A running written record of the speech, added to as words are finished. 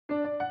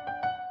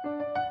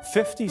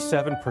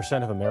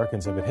57% of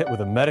Americans have been hit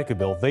with a medical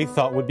bill they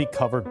thought would be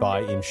covered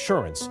by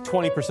insurance.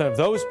 20% of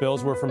those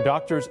bills were from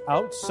doctors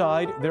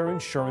outside their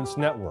insurance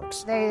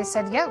networks. They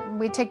said, yeah,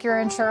 we take your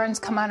insurance,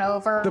 come on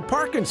over. The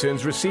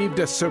Parkinsons received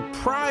a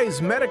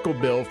surprise medical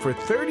bill for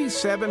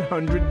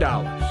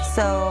 $3,700.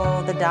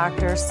 So the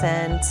doctor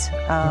sent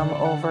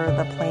over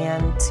the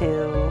plan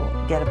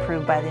to get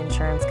approved by the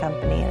insurance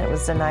company, and it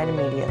was denied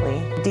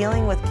immediately.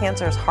 Dealing with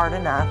cancer is hard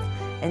enough,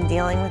 and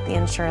dealing with the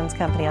insurance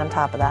company on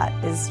top of that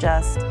is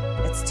just,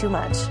 it's too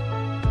much.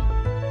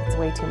 It's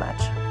way too much.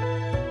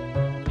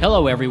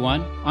 Hello,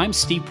 everyone. I'm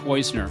Steve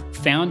Poizner,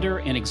 founder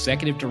and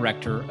executive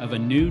director of a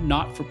new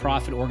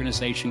not-for-profit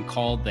organization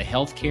called the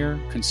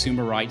Healthcare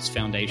Consumer Rights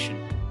Foundation.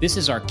 This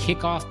is our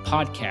kickoff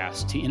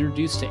podcast to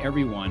introduce to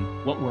everyone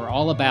what we're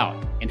all about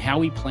and how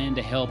we plan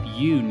to help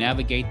you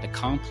navigate the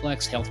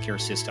complex healthcare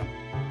system,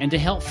 and to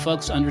help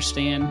folks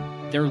understand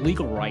their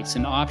legal rights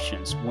and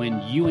options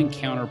when you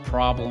encounter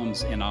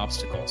problems and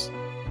obstacles.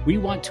 We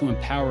want to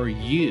empower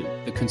you,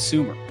 the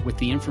consumer, with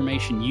the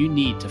information you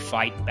need to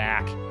fight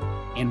back,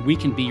 and we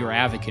can be your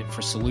advocate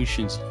for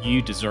solutions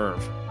you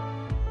deserve.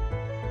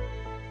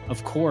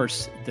 Of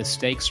course, the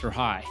stakes are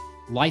high,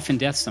 life and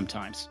death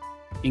sometimes.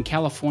 In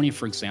California,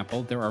 for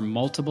example, there are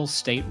multiple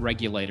state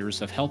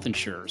regulators of health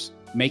insurers,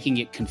 making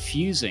it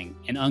confusing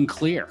and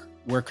unclear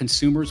where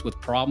consumers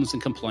with problems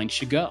and complaints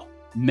should go.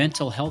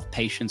 Mental health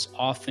patients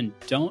often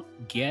don't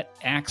get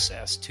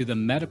access to the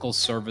medical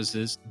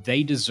services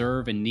they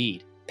deserve and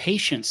need.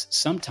 Patients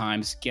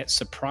sometimes get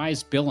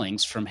surprise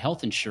billings from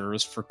health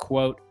insurers for,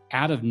 quote,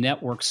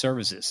 out-of-network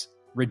services.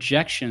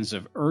 Rejections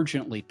of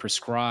urgently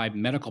prescribed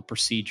medical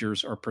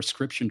procedures or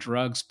prescription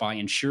drugs by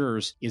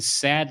insurers is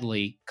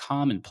sadly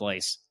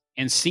commonplace.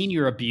 And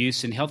senior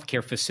abuse in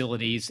healthcare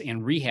facilities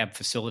and rehab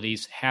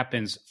facilities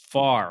happens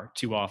far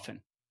too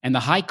often. And the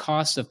high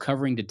costs of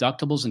covering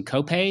deductibles and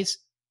copays?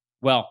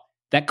 Well,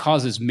 that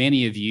causes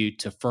many of you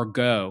to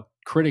forgo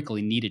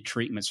critically needed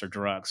treatments or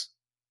drugs.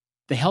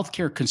 The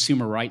Healthcare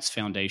Consumer Rights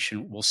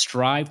Foundation will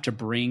strive to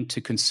bring to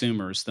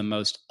consumers the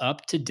most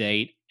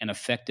up-to-date and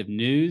effective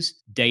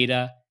news,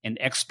 data, and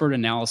expert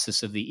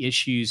analysis of the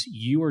issues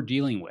you are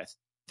dealing with.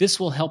 This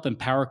will help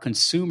empower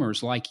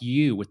consumers like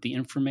you with the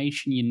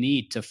information you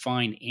need to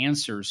find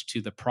answers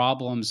to the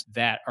problems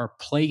that are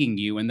plaguing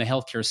you in the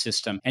healthcare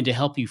system and to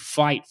help you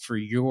fight for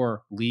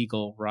your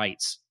legal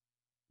rights.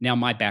 Now,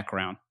 my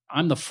background.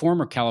 I'm the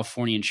former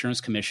California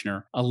Insurance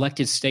Commissioner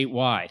elected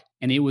statewide,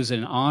 and it was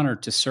an honor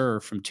to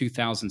serve from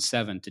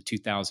 2007 to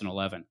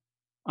 2011.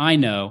 I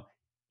know,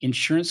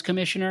 Insurance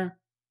Commissioner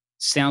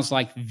sounds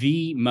like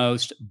the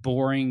most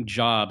boring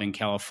job in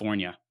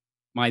California.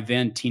 My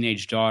then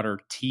teenage daughter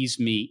teased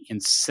me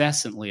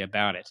incessantly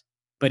about it,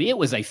 but it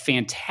was a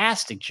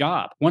fantastic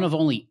job, one of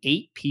only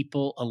 8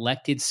 people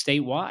elected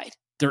statewide.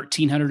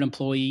 1,300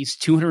 employees,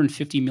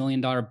 $250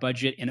 million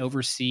budget, and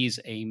oversees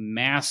a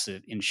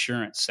massive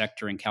insurance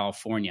sector in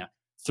California,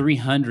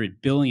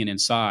 $300 billion in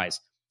size,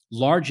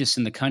 largest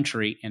in the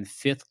country and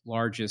 5th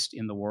largest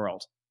in the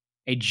world.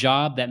 A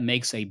job that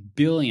makes $1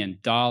 billion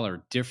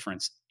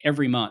difference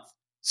every month.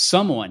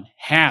 Someone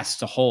has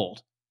to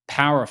hold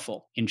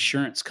powerful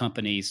insurance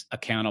companies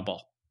accountable.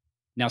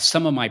 Now,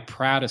 some of my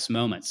proudest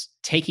moments,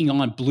 taking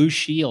on Blue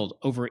Shield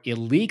over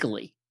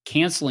illegally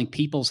canceling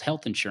people's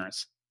health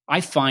insurance. I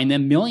fined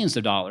them millions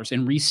of dollars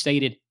and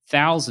restated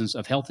thousands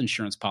of health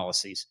insurance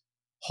policies.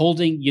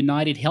 Holding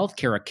United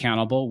Healthcare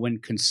accountable when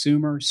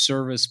consumer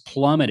service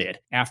plummeted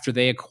after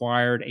they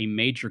acquired a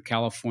major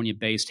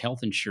California-based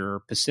health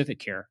insurer,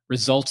 PacificCare,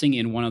 resulting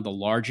in one of the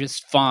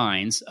largest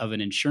fines of an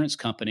insurance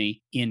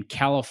company in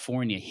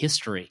California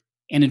history.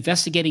 And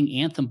investigating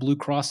Anthem Blue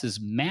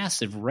Cross's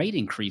massive rate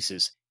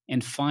increases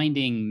and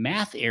finding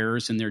math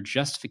errors in their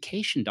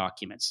justification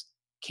documents.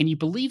 Can you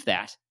believe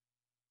that?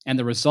 And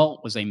the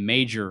result was a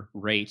major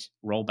rate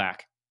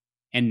rollback.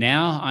 And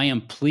now I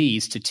am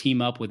pleased to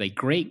team up with a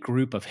great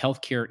group of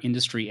healthcare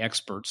industry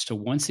experts to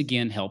once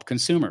again help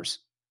consumers.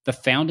 The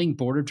founding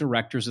board of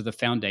directors of the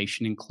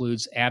foundation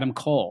includes Adam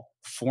Cole,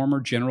 former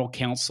general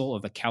counsel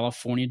of the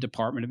California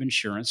Department of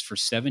Insurance for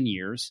 7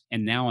 years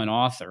and now an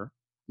author,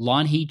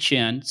 Lan-Hee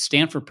Chen,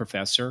 Stanford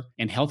professor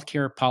and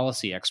healthcare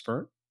policy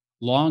expert,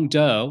 Long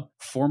Do,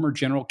 former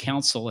general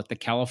counsel at the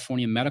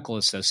California Medical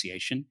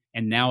Association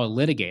and now a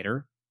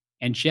litigator,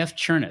 and Jeff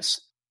Chernis,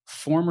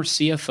 former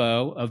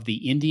CFO of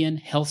the Indian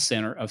Health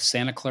Center of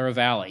Santa Clara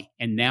Valley,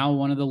 and now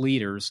one of the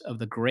leaders of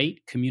the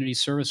great community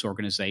service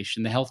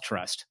organization, the Health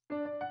Trust.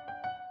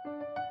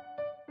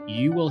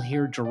 You will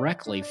hear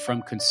directly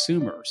from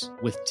consumers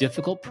with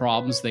difficult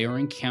problems they are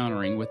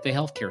encountering with the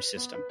healthcare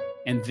system.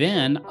 And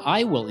then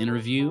I will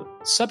interview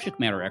subject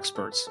matter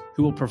experts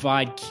who will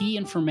provide key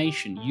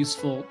information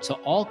useful to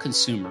all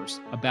consumers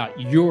about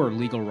your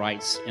legal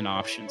rights and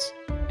options.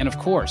 And of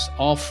course,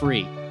 all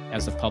free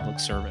as a public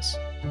service.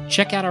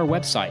 Check out our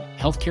website,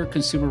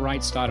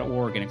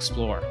 healthcareconsumerrights.org, and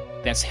explore.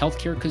 That's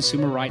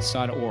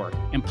healthcareconsumerrights.org.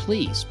 And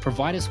please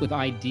provide us with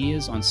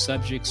ideas on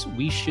subjects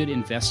we should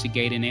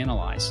investigate and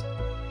analyze.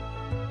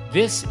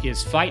 This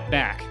is Fight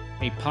Back,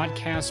 a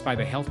podcast by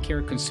the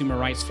Healthcare Consumer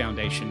Rights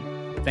Foundation,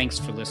 Thanks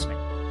for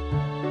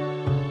listening.